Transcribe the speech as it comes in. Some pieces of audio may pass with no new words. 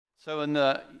So in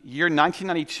the year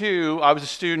 1992, I was a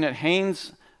student at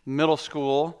Haynes Middle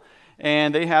School,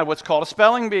 and they had what's called a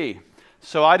spelling bee.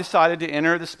 So I decided to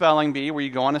enter the spelling bee, where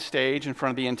you go on a stage in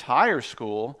front of the entire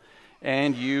school,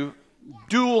 and you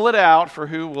duel it out for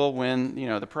who will win,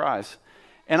 the prize.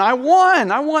 And I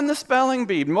won. I won the spelling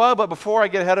bee. Well, but before I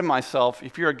get ahead of myself,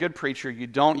 if you're a good preacher, you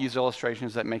don't use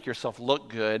illustrations that make yourself look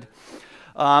good.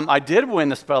 I did win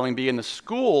the spelling bee in the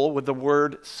school with the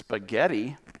word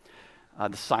spaghetti.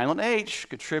 The silent H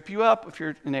could trip you up if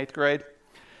you're in 8th grade.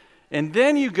 And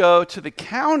then you go to the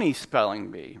county spelling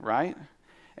bee, right?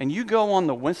 And you go on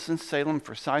the Winston-Salem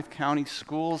Forsyth County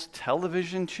Schools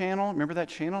television channel. Remember that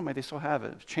channel? Maybe they still have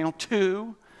it. Channel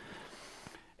 2.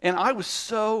 And I was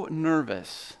so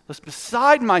nervous, just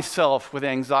beside myself with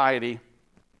anxiety.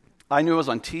 I knew it was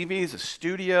on TV, it was a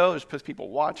studio, there's supposed to be people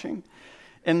watching.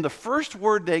 And the first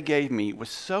word they gave me was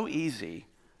so easy,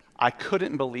 I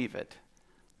couldn't believe it,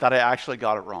 that I actually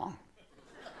got it wrong.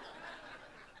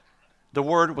 The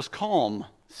word was calm,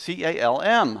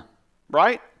 C-A-L-M,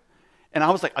 right? And I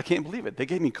was like, I can't believe it. They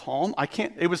gave me calm.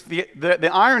 It was the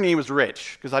irony was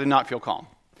rich because I did not feel calm.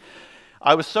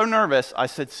 I was so nervous, I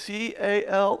said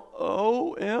C-A-L-O-M,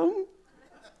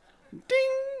 ding.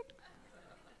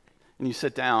 And you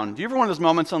sit down. Do you ever have one of those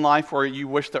moments in life where you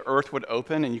wish the earth would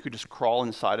open and you could just crawl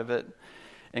inside of it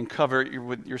and cover it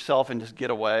with yourself and just get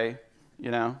away,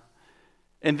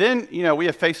 And then, we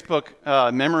have Facebook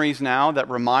memories now that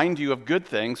remind you of good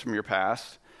things from your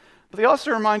past, but they also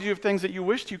remind you of things that you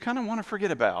wished you kind of want to forget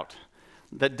about,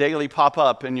 that daily pop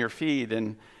up in your feed,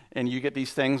 and you get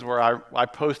these things where I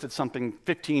posted something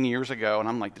 15 years ago, and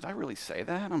I'm like, did I really say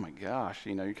that? Oh my gosh,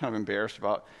 you're kind of embarrassed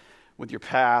with your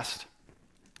past.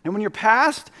 And when your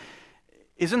past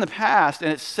is in the past,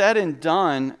 and it's said and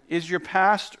done, is your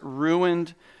past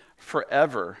ruined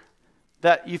forever?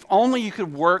 That if only you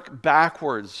could work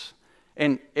backwards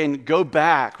and go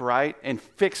back, right, and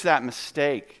fix that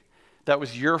mistake that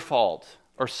was your fault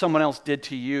or someone else did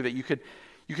to you, that you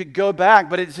could go back,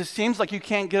 but it just seems like you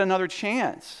can't get another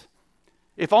chance.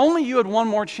 If only you had one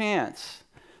more chance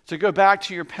to go back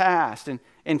to your past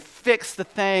and fix the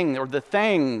thing or the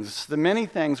many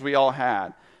things we all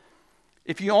had.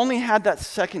 If you only had that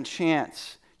second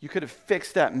chance, you could have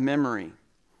fixed that memory.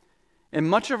 And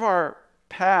much of our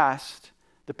past,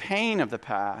 the pain of the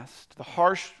past, the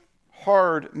harsh,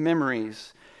 hard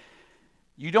memories,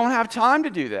 you don't have time to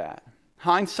do that.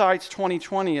 Hindsight's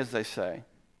 20/20, as they say.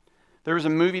 There was a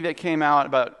movie that came out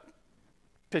about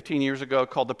 15 years ago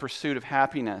called The Pursuit of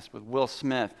Happiness with Will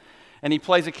Smith. And he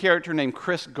plays a character named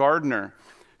Chris Gardner,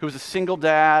 who was a single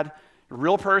dad, a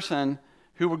real person,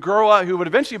 who would grow up, who would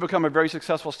eventually become a very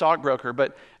successful stockbroker.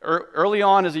 But early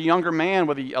on, as a younger man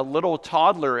with a little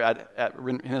toddler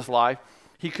in his life,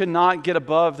 he could not get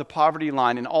above the poverty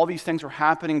line, and all these things were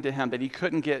happening to him that he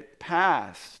couldn't get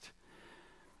past.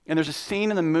 And there's a scene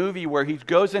in the movie where he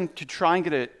goes in to try and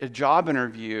get a job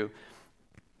interview,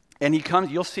 and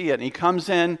you'll see it, and he comes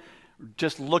in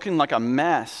just looking like a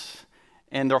mess,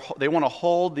 and they want to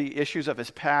hold the issues of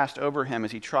his past over him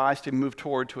as he tries to move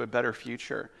toward to a better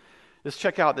future. Let's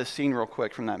check out this scene real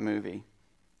quick from that movie.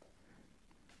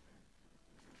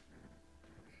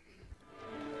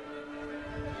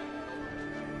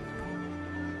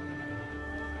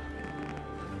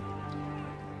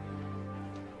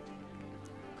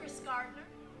 Chris Gardner.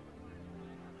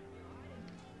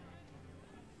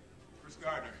 Chris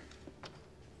Gardner.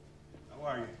 How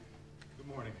are you? Good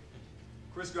morning.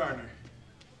 Chris Gardner.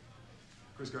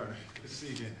 Chris Gardner. Good to see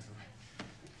you again.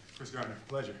 Chris Gardner.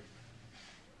 Pleasure.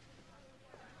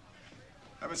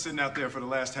 I've been sitting out there for the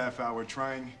last half hour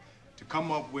trying to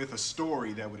come up with a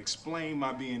story that would explain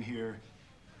my being here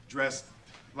dressed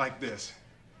like this.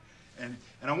 And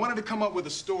I wanted to come up with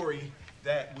a story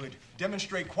that would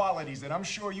demonstrate qualities that I'm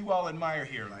sure you all admire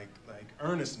here, like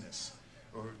earnestness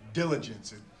or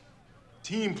diligence or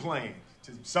team playing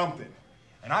to something.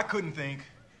 And I couldn't think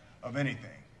of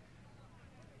anything.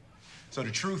 So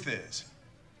the truth is,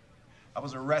 I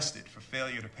was arrested for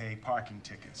failure to pay parking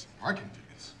tickets. Parking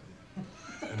tickets?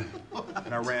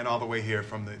 And I ran all the way here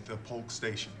from the Polk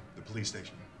station, the police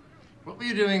station. What were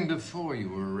you doing before you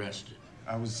were arrested?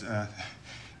 I was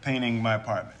painting my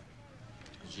apartment.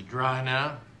 Is it dry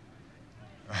now?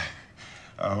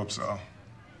 I hope so.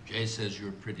 Jay says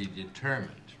you're pretty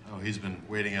determined. Oh, he's been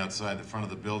waiting outside the front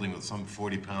of the building with some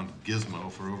 40-pound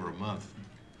gizmo for over a month.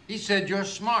 He said you're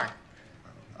smart.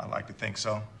 I like to think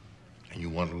so. And you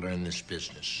want to learn this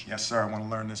business. Yes, sir, I want to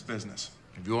learn this business.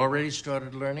 Have you already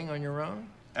started learning on your own?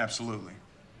 Absolutely.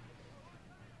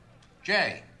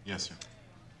 Jay. Yes, sir.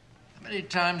 How many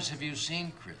times have you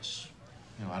seen Chris?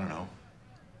 I don't know.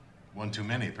 One too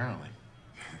many, apparently.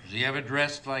 Has he ever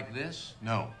dressed like this?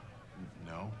 No.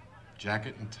 No.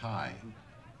 Jacket and tie.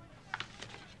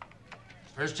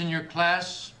 First in your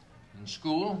class? In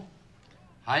school?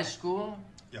 High school?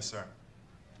 Yes, sir.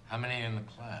 How many in the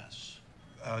class?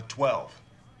 12.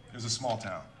 It was a small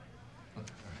town.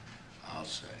 I'll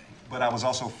say. But I was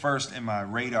also first in my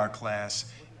radar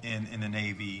class in the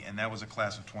Navy, and that was a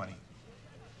class of 20.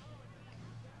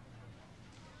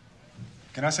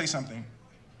 Can I say something?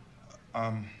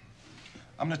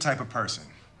 I'm the type of person,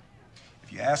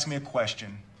 if you ask me a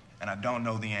question and I don't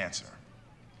know the answer,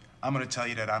 I'm gonna tell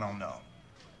you that I don't know.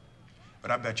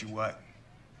 But I bet you what?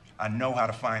 I know how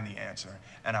to find the answer,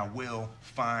 and I will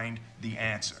find the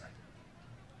answer.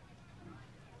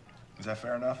 Is that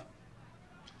fair enough?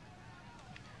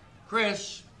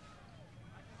 Chris,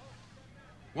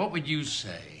 what would you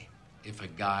say if a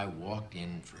guy walked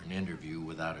in for an interview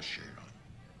without a shirt on?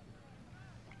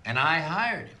 And I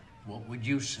hired him. What would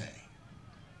you say?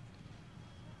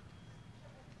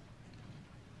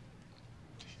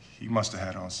 He must have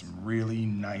had on some really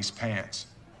nice pants.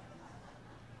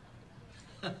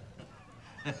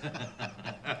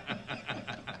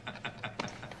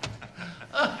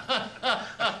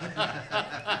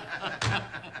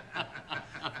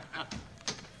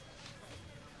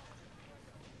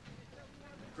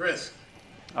 Chris,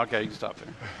 Okay, you can stop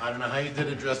there. I don't know how you did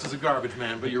it dressed as a garbage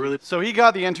man, but you really... So he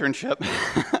got the internship.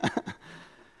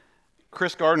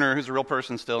 Chris Gardner, who's a real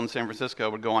person still in San Francisco,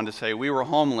 would go on to say, "We were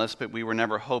homeless, but we were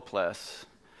never hopeless."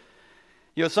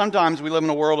 You know, sometimes we live in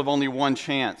a world of only one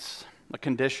chance, a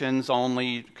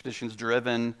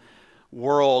conditions-driven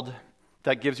world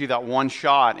that gives you that one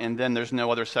shot, and then there's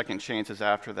no other second chances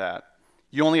after that.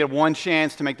 You only had one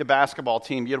chance to make the basketball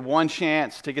team. You had one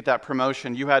chance to get that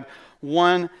promotion. You had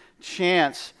one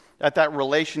chance at that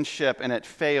relationship, and it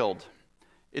failed.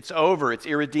 It's over. It's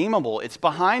irredeemable. It's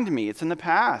behind me. It's in the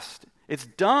past. It's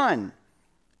done.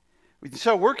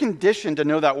 So we're conditioned to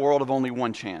know that world of only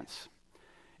one chance.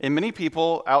 And many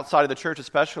people, outside of the church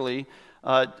especially,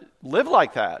 live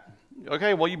like that.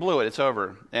 Okay, well, you blew it. It's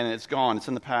over. And it's gone. It's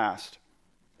in the past.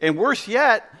 And worse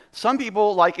yet, some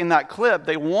people, like in that clip,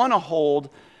 they want to hold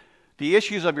the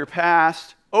issues of your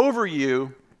past over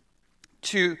you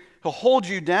to hold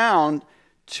you down,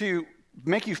 to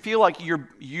make you feel like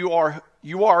you are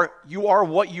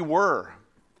what you were,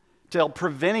 till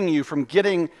preventing you from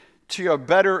getting to a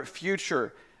better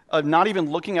future, of not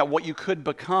even looking at what you could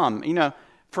become. You know,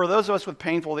 for those of us with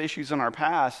painful issues in our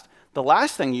past, the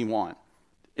last thing you want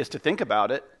is to think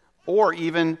about it, or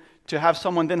even to have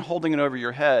someone then holding it over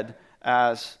your head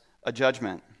as a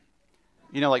judgment.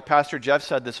 You know, like Pastor Jeff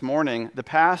said this morning, the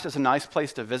past is a nice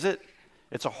place to visit.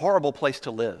 It's a horrible place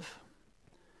to live.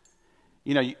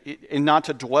 You know, and not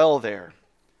to dwell there.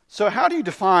 So how do you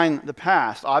define the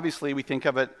past? Obviously, we think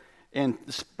of it in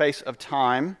the space of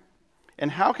time.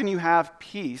 And how can you have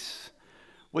peace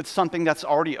with something that's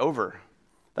already over,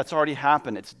 that's already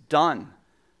happened? It's done.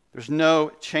 There's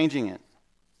no changing it.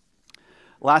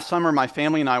 Last summer, my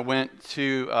family and I went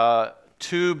to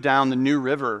tube down the New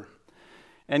River.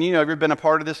 And you know, have you ever been a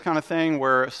part of this kind of thing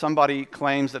where somebody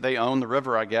claims that they own the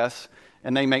river, I guess,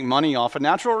 and they make money off a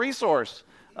natural resource?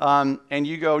 And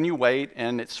you go and you wait,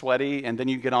 and it's sweaty, and then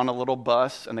you get on a little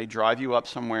bus, and they drive you up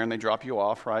somewhere, and they drop you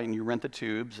off, right? And you rent the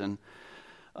tubes, and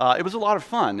it was a lot of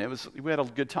fun. We had a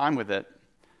good time with it.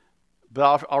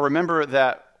 But I'll remember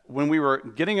that when we were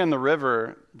getting in the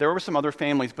river, there were some other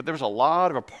families, but there was a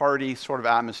lot of a party sort of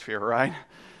atmosphere, right?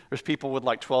 There's people with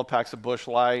like 12 packs of Busch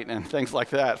Light and things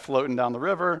like that floating down the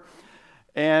river.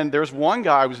 And there's one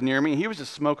guy who was near me, and he was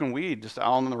just smoking weed just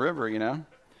out on the river, you know?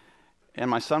 And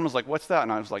my son was like, "What's that?"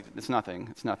 And I was like, it's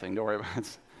nothing. Don't worry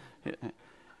about it.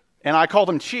 And I called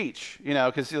him Cheech, you know,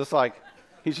 because he was like,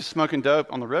 he's just smoking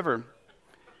dope on the river.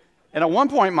 And at one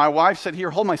point, my wife said,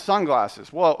 "Here, hold my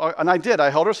sunglasses." Well, and I did. I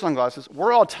held her sunglasses.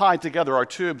 We're all tied together. Our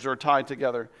tubes are tied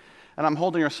together. And I'm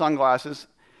holding her sunglasses.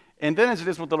 And then as it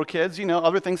is with little kids, you know,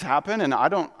 other things happen. And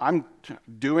I'm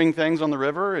doing things on the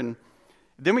river. And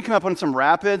then we come up on some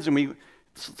rapids, and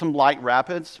some light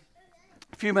rapids.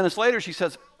 A few minutes later, she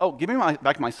says, "Oh, give me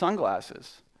back my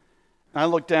sunglasses." And I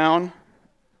look down.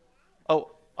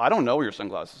 "Oh, I don't know where your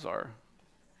sunglasses are."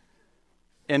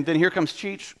 And then here comes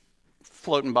Cheech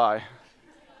floating by.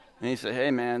 And he said, "Hey,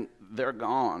 man, they're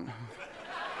gone."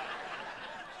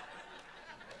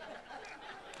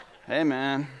 "Hey,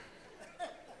 man,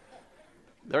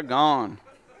 they're gone."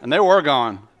 And they were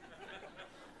gone.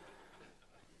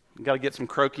 You got to get some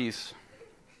croquis.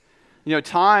 You know,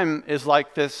 time is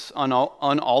like this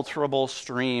unalterable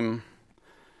stream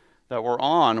that we're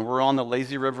on. We're on the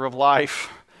lazy river of life,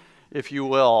 if you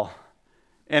will.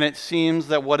 And it seems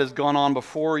that what has gone on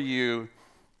before you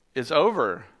is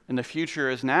over, and the future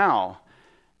is now,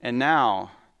 and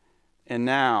now, and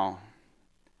now.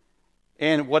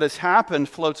 And what has happened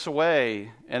floats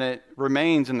away, and it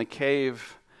remains in the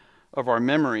cave of our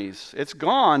memories. It's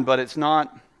gone, but it's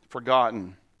not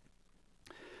forgotten.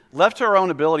 Left to our own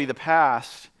ability, the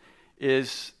past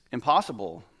is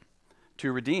impossible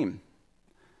to redeem.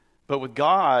 But with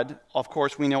God, of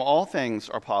course, we know all things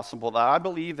are possible. That I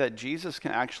believe that Jesus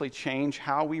can actually change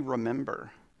how we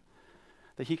remember,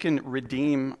 that he can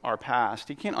redeem our past.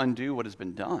 He can't undo what has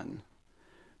been done,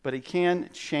 but he can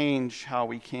change how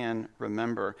we can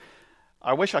remember.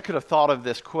 I wish I could have thought of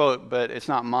this quote, but it's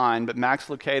not mine. But Max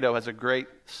Lucado has a great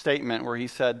statement where he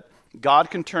said, God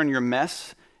can turn your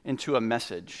mess into a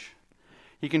message.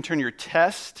 He can turn your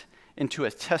test into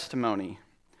a testimony,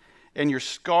 and your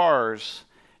scars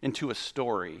into a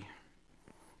story.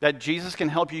 That Jesus can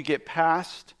help you get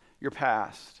past your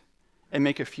past and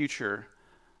make a future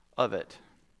of it.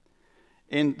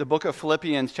 In the book of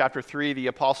Philippians, chapter 3, the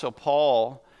Apostle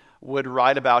Paul would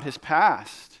write about his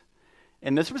past.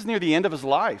 And this was near the end of his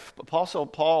life. Apostle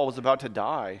Paul was about to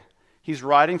die. He's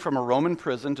writing from a Roman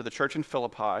prison to the church in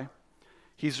Philippi.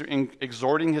 He's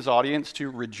exhorting his audience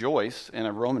to rejoice in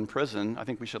a Roman prison. I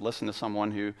think we should listen to someone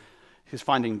who's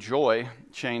finding joy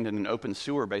chained in an open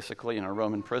sewer, basically, in a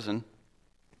Roman prison.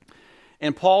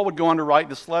 And Paul would go on to write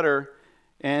this letter,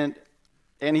 and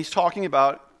he's talking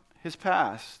about his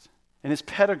past and his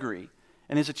pedigree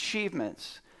and his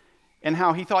achievements and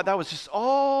how he thought that was just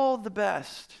all the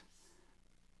best.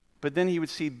 But then he would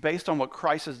see, based on what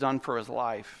Christ has done for his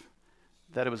life,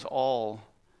 that it was all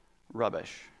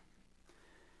rubbish.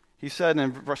 He said,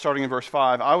 starting in verse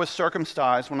 5, I was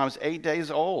circumcised when I was 8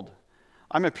 days old.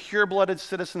 I'm a pure-blooded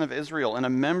citizen of Israel and a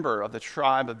member of the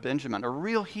tribe of Benjamin, a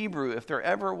real Hebrew if there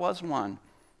ever was one.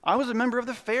 I was a member of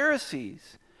the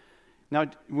Pharisees. Now,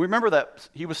 remember that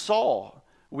he was Saul.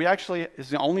 Is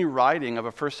the only writing of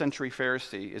a first century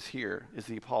Pharisee is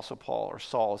the Apostle Paul, or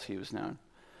Saul as he was known.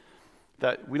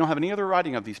 That we don't have any other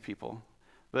writing of these people.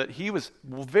 But he was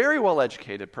a very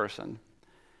well-educated person.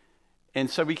 And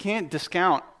so we can't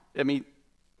discount, you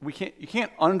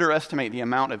can't underestimate the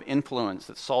amount of influence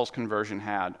that Saul's conversion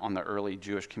had on the early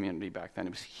Jewish community back then.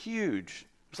 It was huge.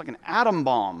 It was like an atom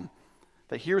bomb.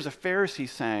 That here's a Pharisee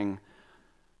saying,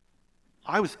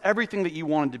 I was everything that you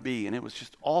wanted to be, and it was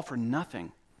just all for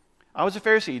nothing. I was a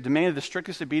Pharisee who demanded the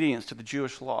strictest obedience to the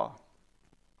Jewish law.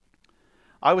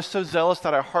 I was so zealous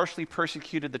that I harshly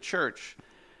persecuted the church.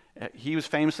 He was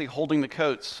famously holding the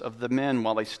coats of the men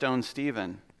while they stoned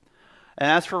Stephen.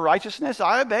 And as for righteousness,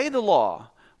 I obeyed the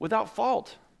law without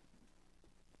fault.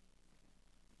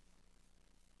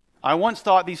 I once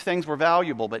thought these things were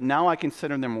valuable, but now I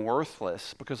consider them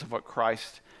worthless because of what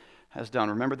Christ has done.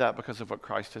 Remember that, because of what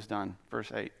Christ has done.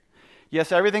 Verse 8.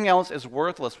 Yes, everything else is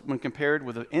worthless when compared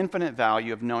with the infinite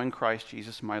value of knowing Christ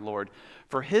Jesus my Lord.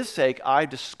 For his sake, I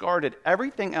discarded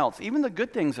everything else, even the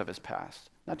good things of his past.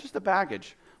 Not just the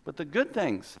baggage, but the good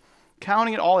things,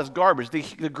 counting it all as garbage.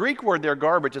 The Greek word there,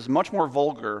 garbage, is much more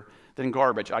vulgar than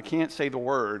garbage. I can't say the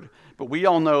word, but we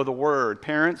all know the word.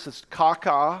 Parents, it's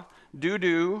caca,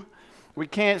 doo-doo. We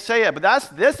can't say it,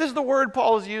 but this is the word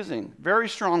Paul is using. Very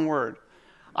strong word.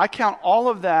 I count all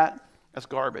of that as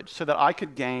garbage so that I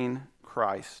could gain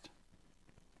Christ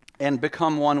and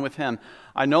become one with him.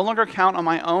 I no longer count on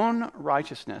my own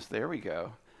righteousness. There we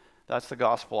go. That's the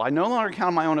gospel. I no longer count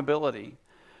on my own ability.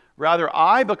 Rather,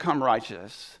 I become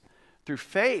righteous through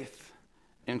faith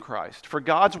in Christ. For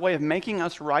God's way of making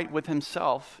us right with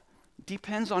himself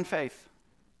depends on faith.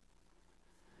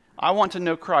 I want to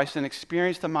know Christ and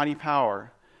experience the mighty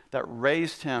power that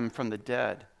raised him from the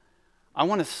dead. I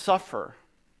want to suffer.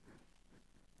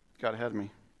 Got ahead of me.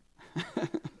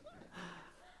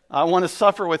 I want to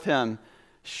suffer with him,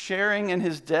 sharing in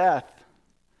his death,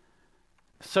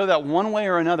 so that one way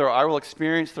or another I will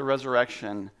experience the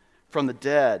resurrection from the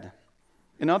dead.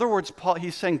 In other words, Paul,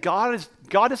 he's saying God is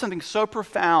something so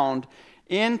profound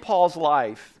in Paul's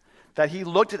life that he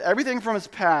looked at everything from his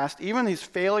past, even his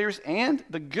failures and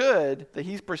the good that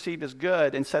he's perceived as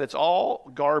good, and said it's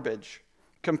all garbage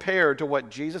compared to what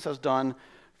Jesus has done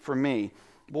for me.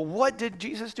 Well, what did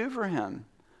Jesus do for him?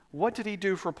 What did he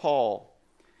do for Paul?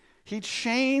 He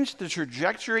changed the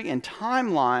trajectory and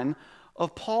timeline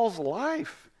of Paul's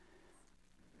life.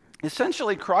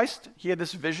 Essentially, Christ, he had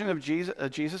this vision of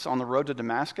Jesus on the road to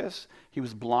Damascus. He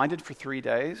was blinded for 3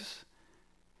 days.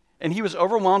 And he was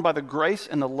overwhelmed by the grace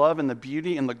and the love and the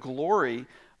beauty and the glory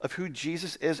of who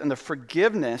Jesus is and the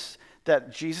forgiveness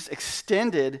that Jesus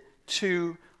extended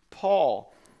to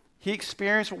Paul. He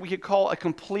experienced what we could call a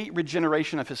complete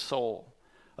regeneration of his soul,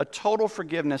 a total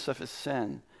forgiveness of his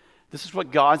sin. This is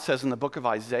what God says in the book of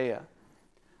Isaiah.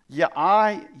 Yeah,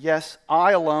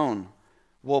 I alone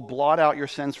will blot out your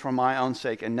sins for my own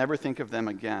sake and never think of them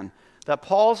again. That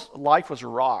Paul's life was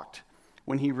rocked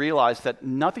when he realized that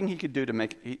nothing he could do to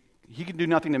make he could do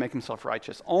nothing to make himself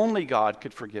righteous. Only God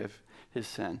could forgive his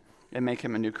sin and make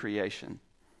him a new creation.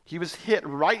 He was hit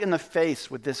right in the face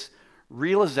with this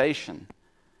realization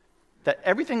that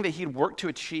everything that he'd worked to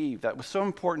achieve that was so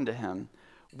important to him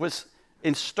was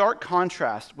in stark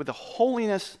contrast with the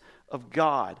holiness of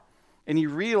God. And he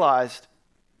realized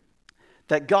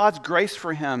that God's grace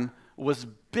for him was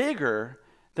bigger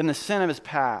than the sin of his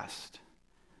past.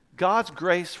 God's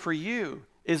grace for you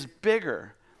is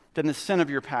bigger than the sin of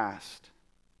your past.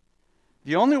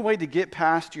 The only way to get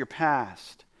past your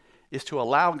past is to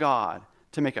allow God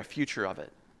to make a future of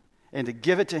it and to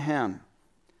give it to him.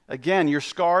 Again, your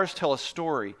scars tell a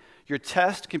story. Your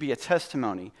test can be a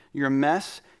testimony. Your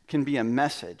mess can be a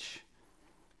message.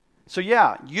 So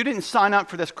yeah, you didn't sign up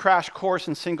for this crash course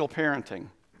in single parenting.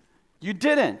 You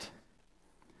didn't.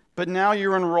 But now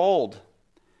you're enrolled.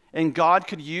 And God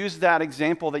could use that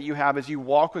example that you have as you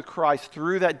walk with Christ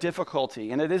through that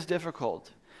difficulty, and it is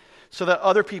difficult, so that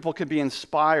other people could be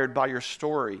inspired by your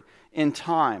story in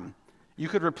time. You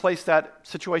could replace that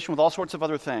situation with all sorts of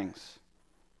other things.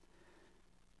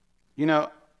 You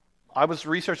know, I was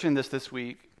researching this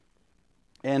week,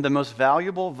 and the most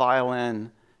valuable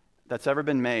violin that's ever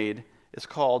been made is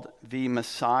called the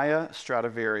Messiah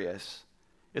Stradivarius.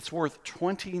 It's worth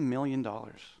 $20 million.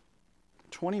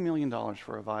 $20 million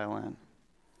for a violin.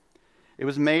 It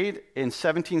was made in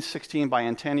 1716 by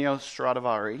Antonio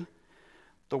Stradivari,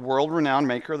 the world-renowned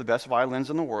maker of the best violins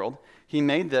in the world. He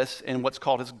made this in what's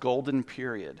called his golden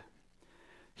period.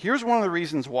 Here's one of the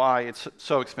reasons why it's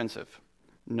so expensive.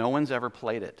 No one's ever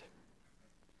played it.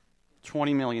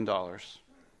 $20 million.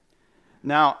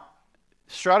 Now,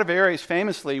 Stradivarius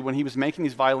famously, when he was making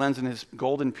these violins in his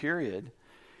golden period,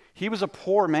 he was a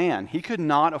poor man. He could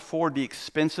not afford the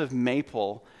expensive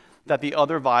maple that the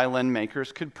other violin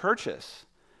makers could purchase.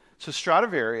 So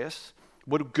Stradivarius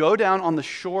would go down on the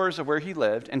shores of where he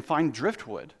lived and find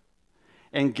driftwood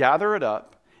and gather it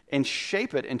up and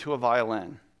shape it into a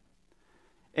violin.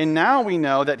 And now we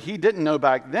know that he didn't know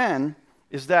back then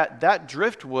is that that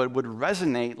driftwood would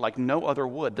resonate like no other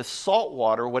wood. The salt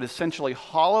water would essentially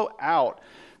hollow out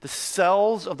the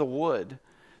cells of the wood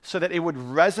so that it would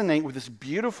resonate with this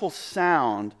beautiful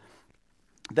sound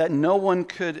that no one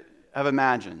could have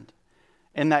imagined.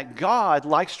 And that God,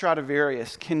 like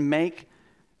Stradivarius, can make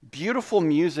beautiful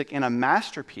music in a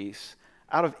masterpiece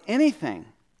out of anything.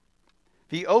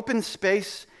 The open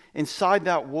space inside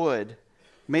that wood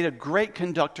made a great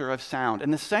conductor of sound. In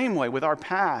the same way, with our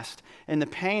past and the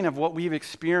pain of what we've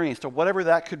experienced, or whatever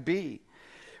that could be,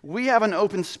 we have an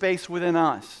open space within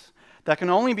us that can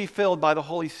only be filled by the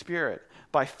Holy Spirit,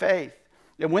 by faith.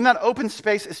 And when that open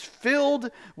space is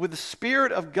filled with the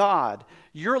Spirit of God,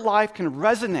 your life can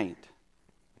resonate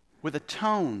with a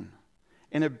tone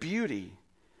and a beauty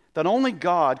that only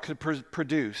God could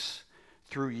produce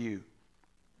through you.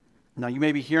 Now, you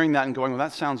may be hearing that and going, well,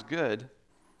 that sounds good.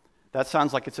 That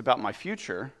sounds like it's about my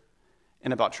future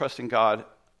and about trusting God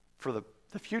for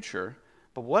the future.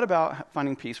 But what about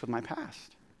finding peace with my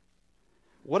past?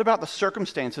 What about the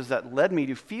circumstances that led me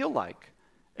to feel like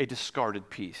a discarded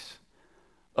piece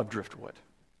of driftwood?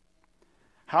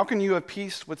 How can you have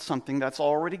peace with something that's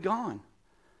already gone?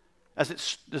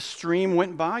 As the stream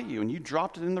went by you and you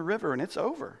dropped it in the river and it's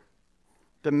over.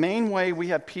 The main way we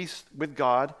have peace with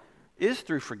God is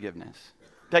through forgiveness.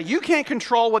 That you can't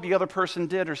control what the other person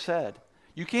did or said.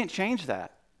 You can't change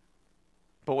that.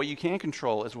 But what you can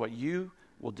control is what you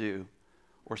will do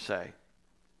or say.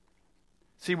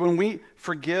 See, when we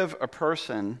forgive a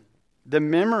person, the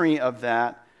memory of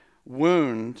that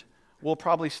wound will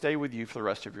probably stay with you for the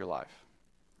rest of your life,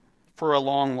 for a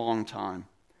long, long time.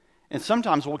 And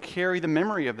sometimes we'll carry the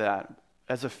memory of that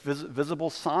as a visible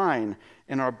sign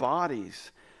in our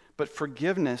bodies. But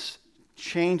forgiveness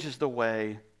changes the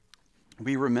way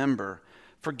we remember.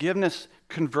 Forgiveness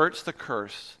converts the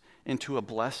curse into a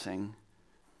blessing.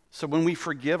 So when we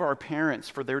forgive our parents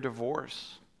for their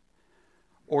divorce,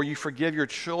 or you forgive your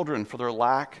children for their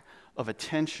lack of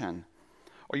attention,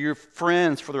 or your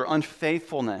friends for their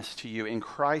unfaithfulness to you in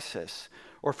crisis,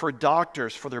 or for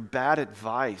doctors for their bad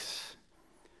advice,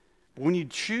 when you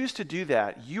choose to do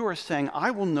that, you are saying,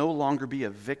 I will no longer be a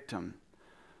victim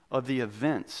of the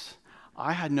events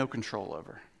I had no control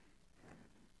over.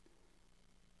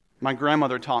 My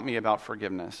grandmother taught me about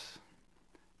forgiveness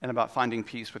and about finding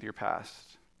peace with your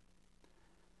past.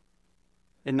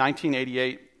 In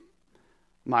 1988,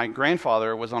 my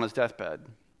grandfather was on his deathbed,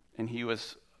 and he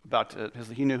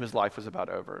knew his life was about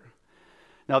over.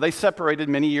 Now, they separated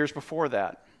many years before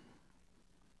that,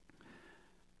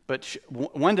 But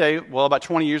one day, well, about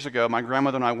 20 years ago, my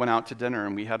grandmother and I went out to dinner,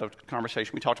 and we had a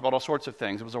conversation. We talked about all sorts of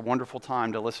things. It was a wonderful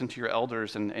time to listen to your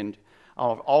elders, and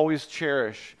I'll always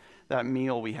cherish that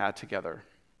meal we had together.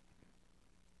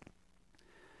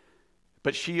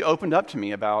 But she opened up to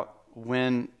me about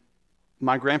when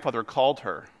my grandfather called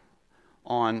her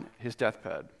on his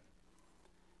deathbed,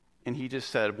 and he just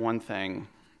said one thing: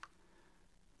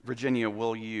 "Virginia,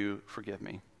 will you forgive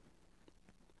me?"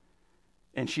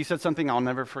 And she said something I'll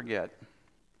never forget,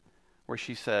 where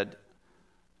she said,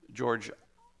 "George,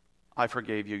 I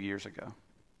forgave you years ago."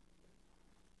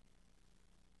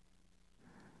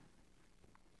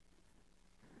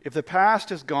 If the past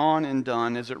is gone and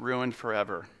done, is it ruined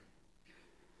forever?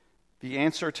 The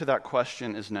answer to that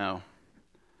question is no.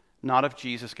 Not if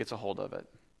Jesus gets a hold of it.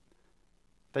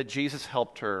 That Jesus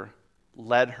helped her,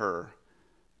 led her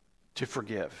to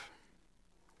forgive.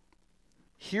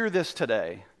 Hear this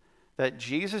today, that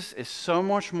Jesus is so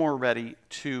much more ready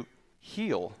to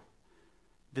heal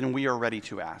than we are ready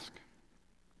to ask.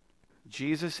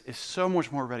 Jesus is so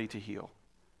much more ready to heal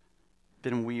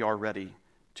than we are ready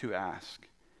to ask.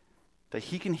 That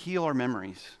he can heal our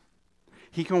memories.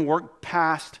 He can work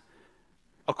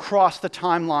across the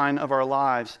timeline of our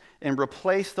lives and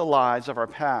replace the lies of our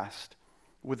past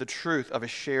with the truth of a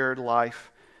shared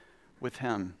life with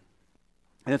him.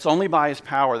 And it's only by his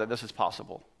power that this is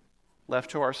possible.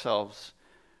 Left to ourselves,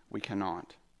 we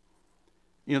cannot.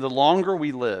 You know, the longer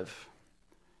we live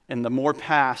and the more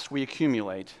past we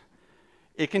accumulate,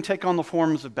 it can take on the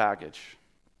forms of baggage,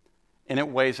 and it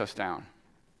weighs us down.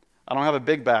 I don't have a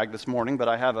big bag this morning, but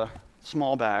I have a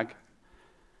small bag.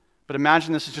 But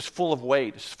imagine this is just full of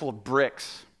weight, it's just full of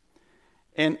bricks.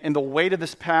 And the weight of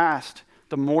this past,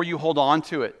 the more you hold on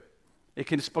to it, it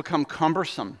can just become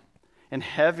cumbersome and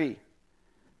heavy.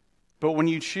 But when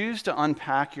you choose to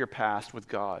unpack your past with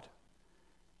God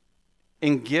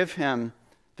and give him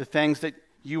the things that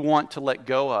you want to let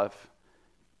go of,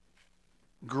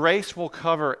 grace will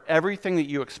cover everything that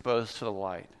you expose to the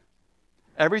light.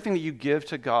 Everything that you give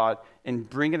to God and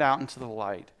bring it out into the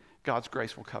light, God's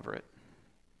grace will cover it.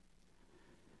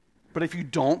 But if you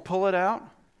don't pull it out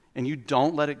and you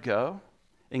don't let it go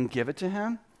and give it to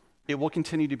him, it will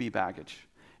continue to be baggage.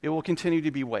 It will continue to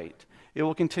be weight. It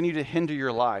will continue to hinder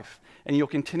your life, and you'll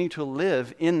continue to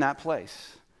live in that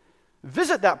place.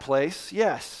 Visit that place,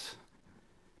 yes,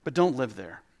 but don't live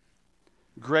there.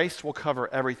 Grace will cover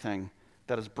everything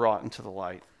that is brought into the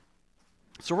light.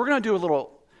 So we're going to do a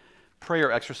little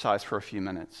prayer exercise for a few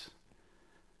minutes,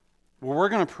 where we're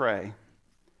going to pray,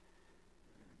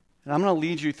 and I'm going to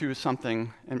lead you through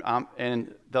something,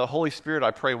 and the Holy Spirit,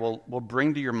 I pray, will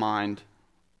bring to your mind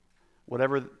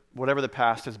whatever the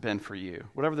past has been for you,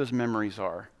 whatever those memories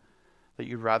are that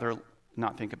you'd rather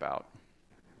not think about.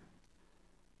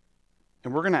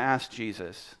 And we're going to ask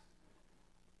Jesus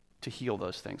to heal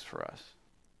those things for us.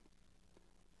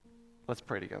 Let's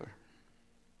pray together.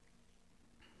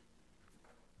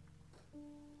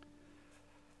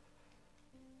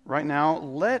 Right now,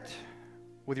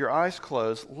 with your eyes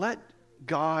closed, let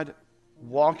God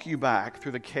walk you back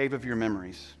through the cave of your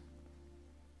memories.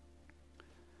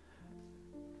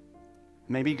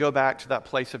 Maybe go back to that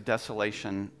place of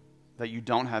desolation that you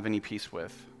don't have any peace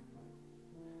with.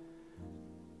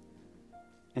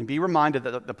 And be reminded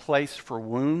that the place for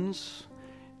wounds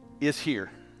is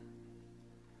here.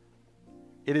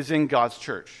 It is in God's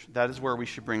church. That is where we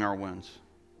should bring our wounds.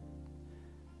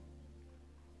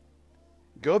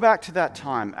 Go back to that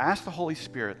time. Ask the Holy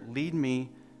Spirit, lead me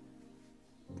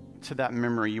to that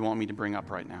memory you want me to bring up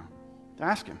right now.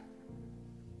 Ask him.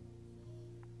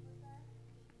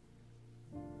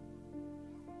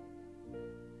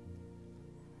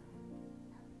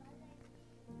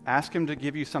 Ask him to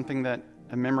give you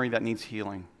a memory that needs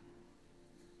healing.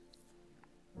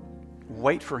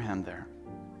 Wait for him there.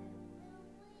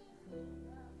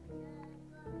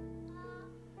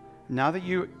 Now that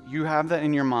you have that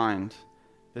in your mind,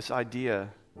 this idea,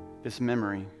 this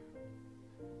memory,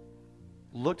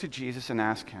 look to Jesus and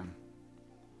ask him,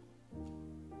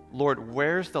 Lord,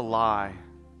 where's the lie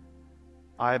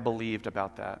I believed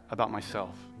about that, about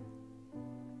myself?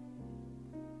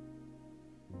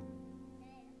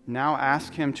 Now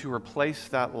ask him to replace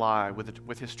that lie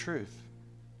with his truth,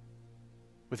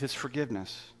 with his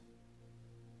forgiveness.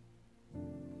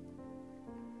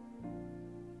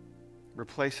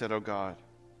 Replace it, oh God.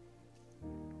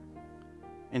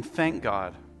 And thank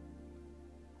God.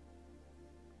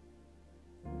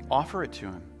 Offer it to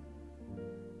him.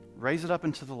 Raise it up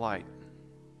into the light.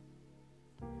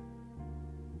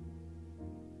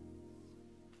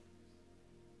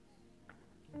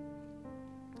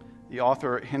 The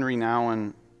author Henry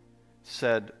Nouwen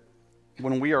said,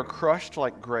 when we are crushed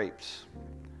like grapes,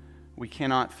 we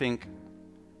cannot think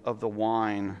of the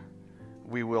wine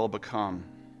we will become.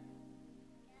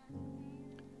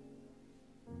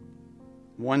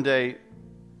 One day,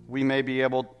 we may be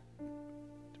able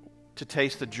to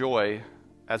taste the joy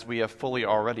as we have fully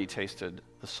already tasted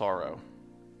the sorrow.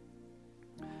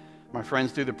 My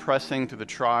friends, through the pressing, through the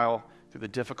trial, through the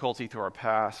difficulty, through our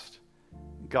past,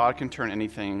 God can turn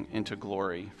anything into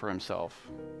glory for himself.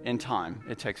 In time.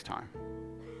 It takes time.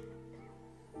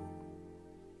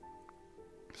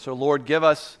 So, Lord, give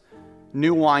us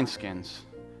new wineskins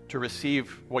to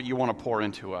receive what you want to pour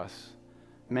into us.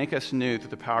 Make us new through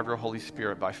the power of your Holy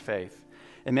Spirit by faith.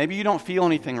 And maybe you don't feel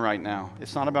anything right now.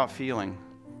 It's not about feeling.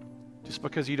 Just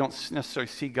because you don't necessarily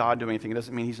see God do anything, it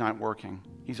doesn't mean he's not working.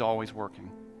 He's always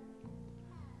working.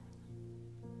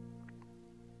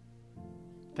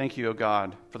 Thank you, O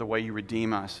God, for the way you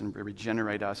redeem us and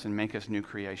regenerate us and make us new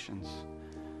creations.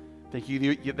 Thank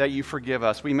you that you forgive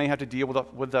us. We may have to deal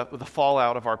with the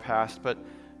fallout of our past, but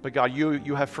God,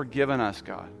 you have forgiven us,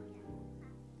 God.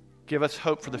 Give us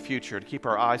hope for the future, to keep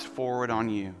our eyes forward on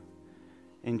you.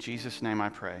 In Jesus' name I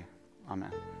pray.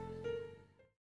 Amen.